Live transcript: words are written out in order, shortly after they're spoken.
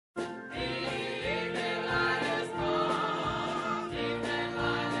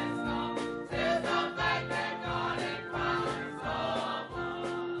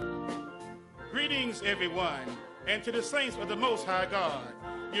Greetings, everyone, and to the saints of the Most High God.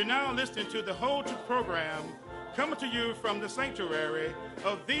 You're now listening to the Whole Truth program coming to you from the sanctuary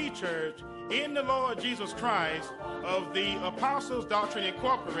of the church in the Lord Jesus Christ of the Apostles' Doctrine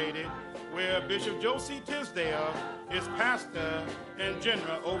Incorporated, where Bishop Josie Tisdale is pastor and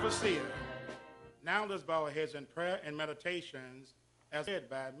general overseer. Now let's bow our heads in prayer and meditations as led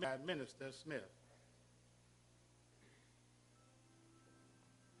by Minister Smith.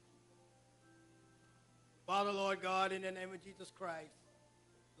 Father, Lord God, in the name of Jesus Christ,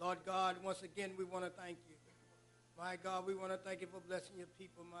 Lord God, once again we want to thank you. My God, we want to thank you for blessing your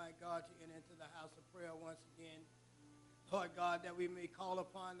people, my God, to enter into the house of prayer once again. Lord God, that we may call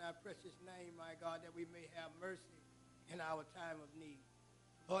upon thy precious name, my God, that we may have mercy in our time of need.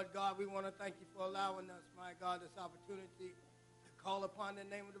 Lord God, we want to thank you for allowing us, my God, this opportunity to call upon the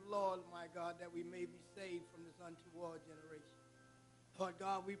name of the Lord, my God, that we may be saved from this untoward generation. Lord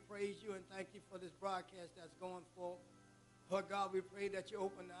God, we praise you and thank you for this broadcast that's going forth. Lord God, we pray that you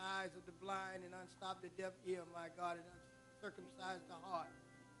open the eyes of the blind and unstop the deaf ear, my God, and uncircumcise the heart.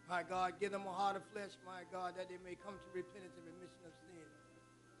 My God, give them a heart of flesh, my God, that they may come to repentance and remission of sins.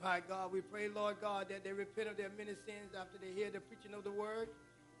 My God, we pray, Lord God, that they repent of their many sins after they hear the preaching of the word.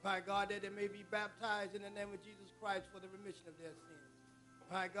 My God, that they may be baptized in the name of Jesus Christ for the remission of their sins.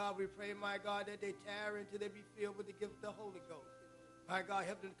 My God, we pray, my God, that they tarry until they be filled with the gift of the Holy Ghost. My God,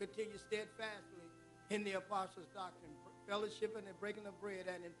 help them to continue steadfastly in the apostles' doctrine, fellowship and the breaking of bread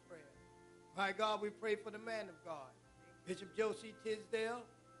and in prayer. My God, we pray for the man of God, Bishop Josie Tisdale.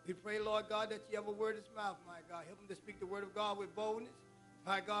 We pray, Lord God, that you have a word in his mouth, my God. Help him to speak the word of God with boldness.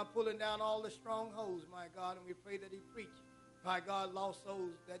 My God, pulling down all the strongholds, my God, and we pray that he preach, my God, lost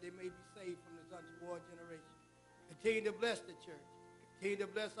souls, that they may be saved from this untoward generation. Continue to bless the church. Continue to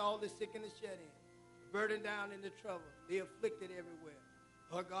bless all the sick and the shut-in, burdened down in the trouble, the afflicted everywhere.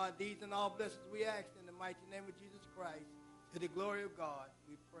 Lord God, these and all blessings we ask in the mighty name of Jesus Christ. To the glory of God,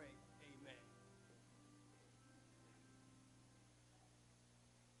 we pray. Amen.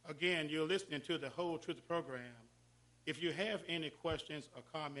 Again, you're listening to the Whole Truth program. If you have any questions or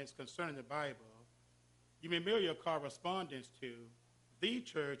comments concerning the Bible, you may mail your correspondence to the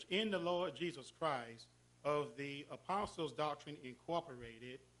church in the Lord Jesus Christ of the Apostles' Doctrine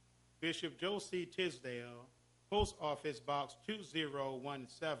Incorporated, Bishop Josie Tisdale, Post Office Box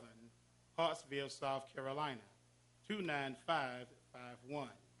 2017, Hartsville, South Carolina, 29551.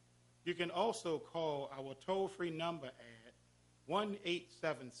 You can also call our toll-free number at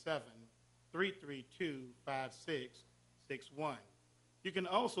 1-877-332-5661. You can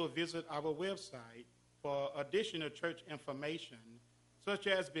also visit our website for additional church information, such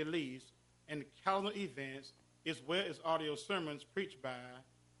as beliefs and calendar events, as well as audio sermons preached by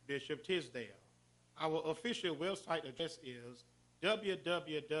Bishop Tisdale. Our official website address is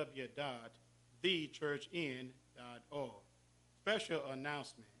www.thechurchin.org. Special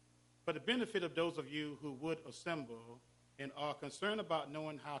announcement. For the benefit of those of you who would assemble and are concerned about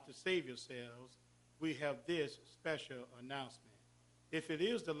knowing how to save yourselves, we have this special announcement. If it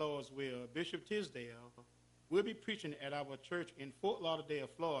is the Lord's will, Bishop Tisdale will be preaching at our church in Fort Lauderdale,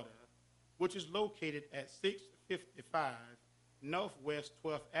 Florida, which is located at 655 Northwest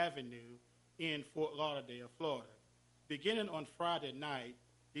 12th Avenue in Fort Lauderdale, Florida, beginning on Friday night,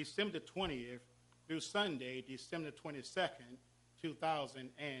 December 20th, through Sunday, December 22nd,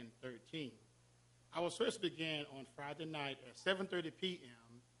 2013. Our service began on Friday night at 7:30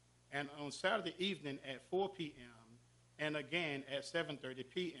 p.m. and on Saturday evening at 4 p.m. and again at 7:30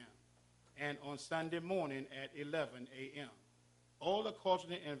 p.m. and on Sunday morning at 11 a.m. All are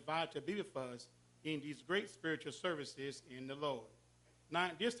cordially invited to be with us in these great spiritual services in the Lord. Now,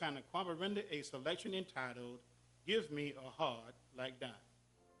 at this time, the choir will render a selection entitled, Give Me a Heart Like Thine.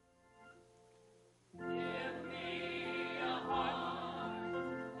 Give me a heart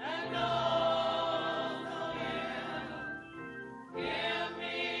that knows no end. Give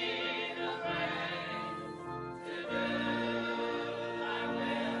me the grace to do thy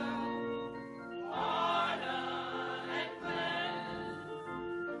will. Pardon and cleanse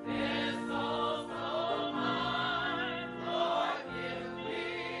this soul so mine. Lord, give me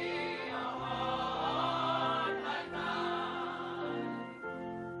a heart like thine.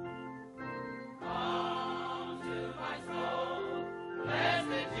 Come to my soul.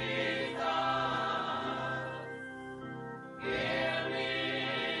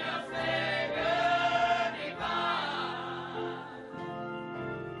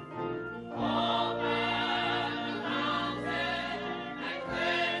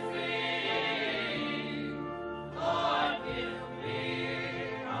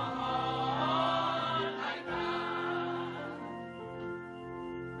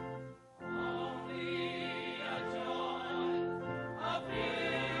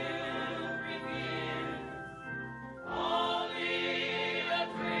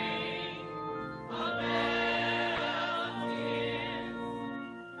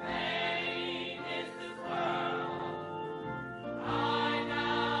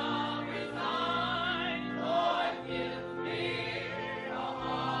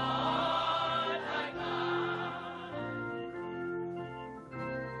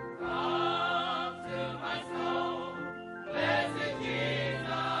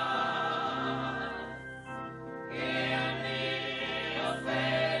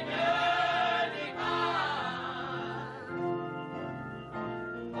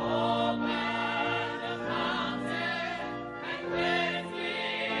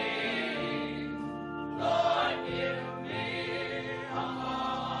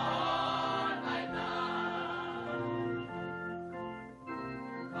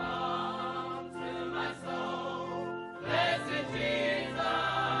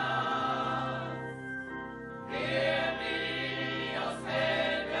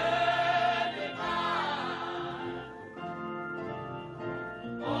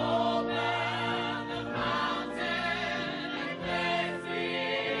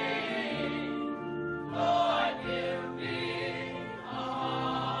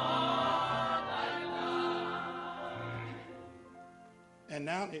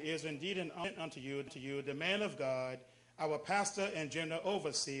 it is indeed an honor unto you, the man of God, our pastor and general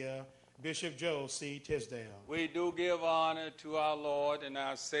overseer, Bishop Joe C. Tisdale. We do give honor to our Lord and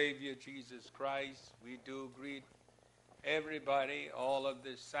our Savior, Jesus Christ. We do greet everybody, all of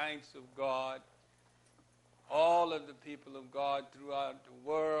the saints of God, all of the people of God throughout the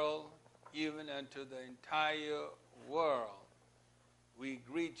world, even unto the entire world. We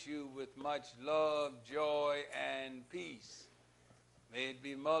greet you with much love, joy, and peace. May it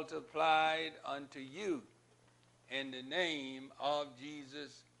be multiplied unto you in the name of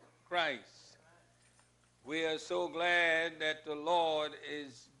Jesus Christ. We are so glad that the Lord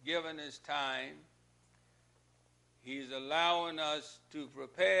is giving us time. He's allowing us to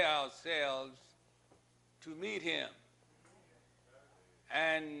prepare ourselves to meet him.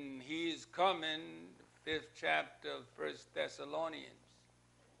 And he's coming, 5th chapter of 1 Thessalonians.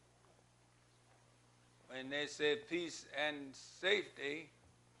 When they say peace and safety,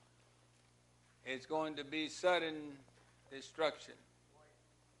 it's going to be sudden destruction.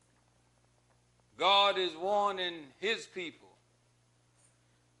 God is warning his people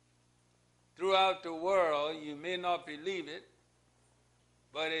throughout the world. You may not believe it,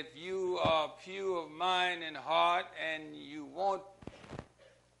 but if you are pure of mind and heart and you want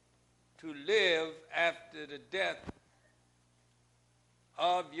to live after the death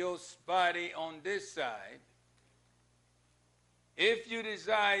of your body on this side, if you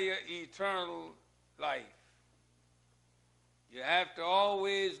desire eternal life, you have to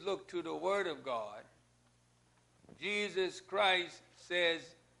always look to the Word of God. Jesus Christ says,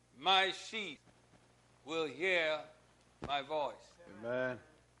 my sheep will hear my voice. Amen.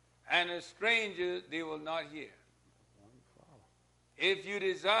 And a stranger they will not hear. If you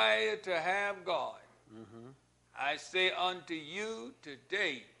desire to have God, I say unto you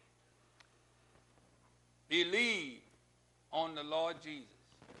today, believe on the Lord Jesus.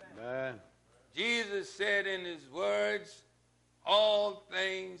 Amen. Jesus said in his words, all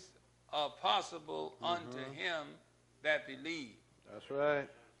things are possible unto him that believe. That's right.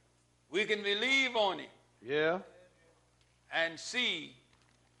 We can believe on him. Yeah. And see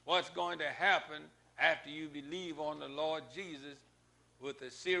what's going to happen after you believe on the Lord Jesus with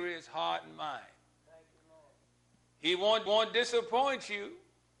a serious heart and mind. He won't disappoint you.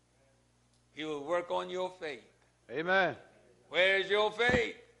 He will work on your faith. Amen. Where's your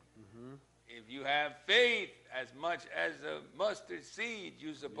faith? If you have faith as much as a mustard seed,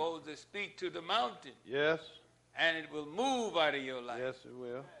 you're supposed to speak to the mountain. Yes. And it will move out of your life. Yes, it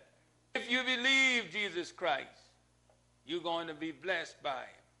will. If you believe Jesus Christ, you're going to be blessed by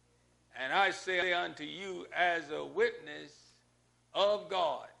him. And I say unto you as a witness of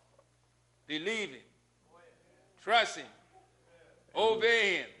God, believe him, trust him,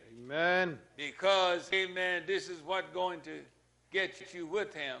 obey him. Amen. Because, amen, this is what's going to get you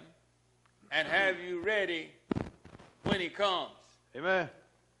with him and have you ready when he comes. Amen.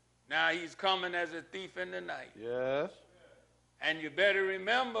 Now he's coming as a thief in the night. Yes. And you better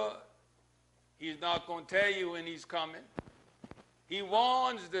remember, he's not going to tell you when he's coming. He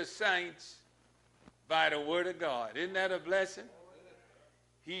warns the saints by the word of God. Isn't that a blessing?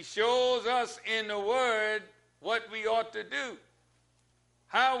 He shows us in the word what we ought to do,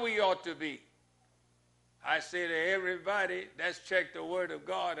 how we ought to be. I say to everybody, let's check the word of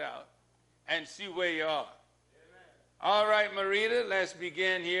God out and see where you are. Amen. All right, Marita, let's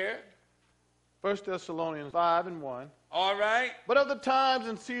begin here. 1 Thessalonians 5:1. All right. But of the times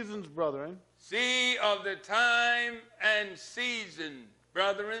and seasons, brethren, See of the time and season,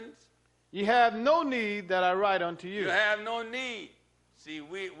 brethren. ye have no need that I write unto you. You have no need. See,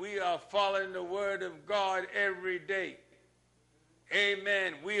 we are following the word of God every day.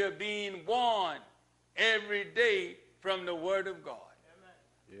 Amen. We are being warned every day from the word of God.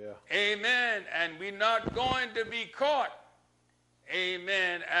 Yeah. Amen. And we're not going to be caught,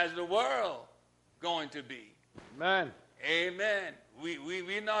 amen, as the world going to be. Amen. Amen.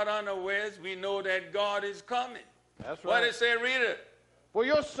 We're not unawares. We know that God is coming. That's What right. it say, reader? For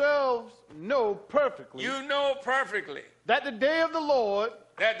yourselves know perfectly You know perfectly that the day of the Lord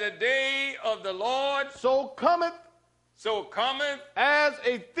that the day of the Lord so cometh as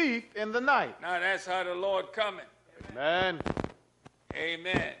a thief in the night. Now that's how the Lord coming. Amen.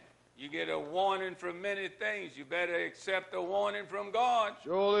 Amen. You get a warning from many things. You better accept a warning from God.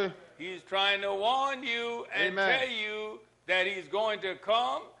 Surely. He's trying to warn you and Amen. tell you that he's going to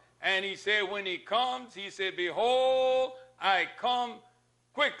come. And he said when he comes, he said, behold, I come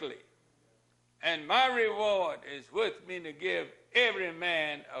quickly. And my reward is with me to give every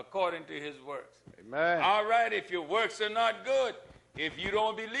man according to his works. Amen. All right, if your works are not good, if you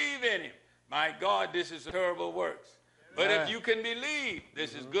don't believe in him, my God, this is terrible works. But Amen. if you can believe,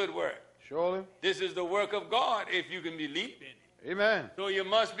 this is good work. Surely. This is the work of God if you can believe in him. Amen. So you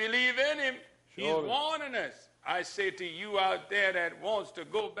must believe in him. He's Surely. warning us. I say to you out there that wants to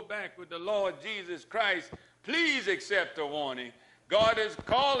go back with the Lord Jesus Christ, please accept the warning. God is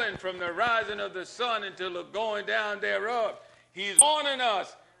calling from the rising of the sun until the going down thereof. He's warning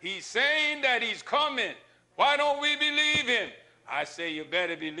us. He's saying that he's coming. Why don't we believe him? I say you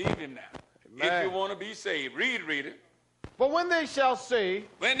better believe him now. Amen. If you want to be saved. Read it. But when they shall say,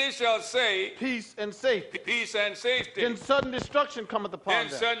 peace and safety, then sudden destruction cometh upon then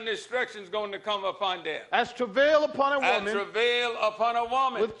them. sudden destruction is going to come upon them. As travail upon a As woman travail upon a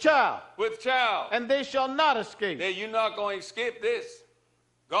woman with child, and and they shall not escape. you're not going to escape this.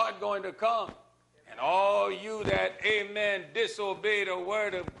 God going to come. And all you that, amen, disobey the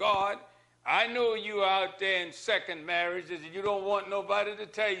word of God, I know you out there in second marriages, and you don't want nobody to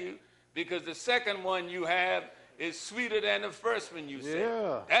tell you, because the second one you have is sweeter than the first one you say.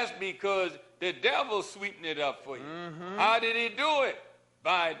 Yeah. That's because the devil sweetened it up for you. How did he do it?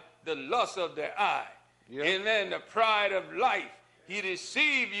 By the lust of the eye. Yep. And then the pride of life. He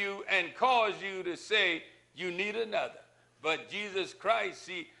deceived you and caused you to say you need another. But Jesus Christ,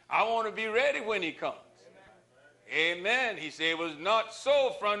 see, I want to be ready when he comes. Amen. He said it was not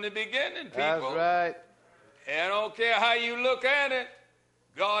so from the beginning, people. That's right. And I don't care how you look at it.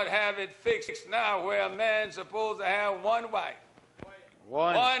 God have it fixed now where a man's supposed to have one wife.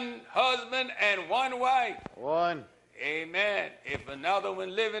 One husband and one wife. One. Amen. If another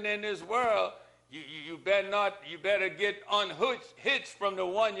one living in this world, you better get unhitched from the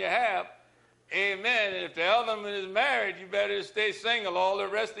one you have. Amen. And if the other one is married, you better stay single all the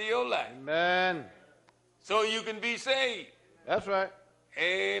rest of your life. Amen. So you can be saved. That's right.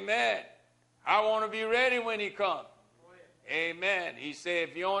 Amen. I want to be ready when he comes. Amen. He said,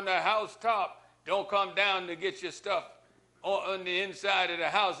 if you're on the housetop, don't come down to get your stuff on the inside of the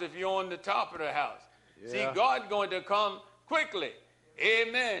house if you're on the top of the house. Yeah. See, God's going to come quickly.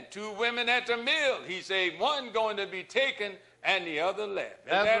 Amen. 2 women at the mill. He said, one going to be taken and the other left.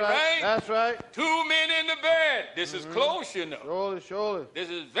 Is that right? That's right. 2 men in the bed. This is close, you know. Surely. This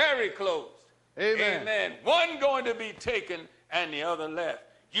is very close. Amen. Amen. One going to be taken and the other left.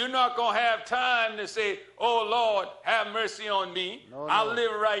 You're not going to have time to say, oh, Lord, have mercy on me. No, I'll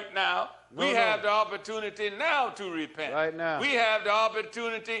live right now. No, we have the opportunity now to repent. Right now. We have the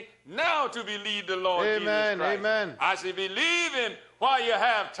opportunity now to believe the Lord Amen. Jesus Christ. Amen. I say, believe him while you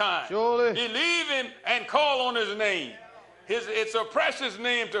have time. Surely. Believe him and call on his name. It's a precious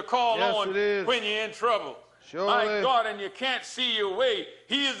name to call Yes, on it is. when you're in trouble. Surely. My God, and you can't see your way.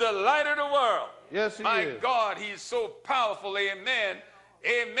 He is the light of the world. Yes, he My is. God, he's so powerful, amen.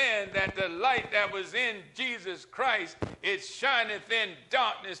 Amen, that the light that was in Jesus Christ, it shineth in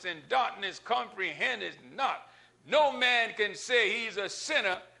darkness, and darkness comprehendeth not. No man can say he's a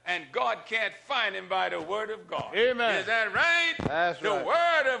sinner, and God can't find him by the word of God. Amen. Is that right? That's the right.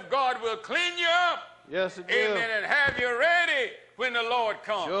 word of God will clean you up. Yes, it will. Amen, and have you ready when the Lord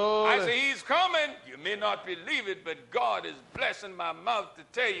comes. Surely. I say he's coming. You may not believe it, but God is blessing my mouth to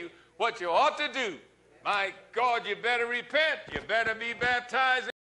tell you what you ought to do. My God, you better repent. You better be baptized.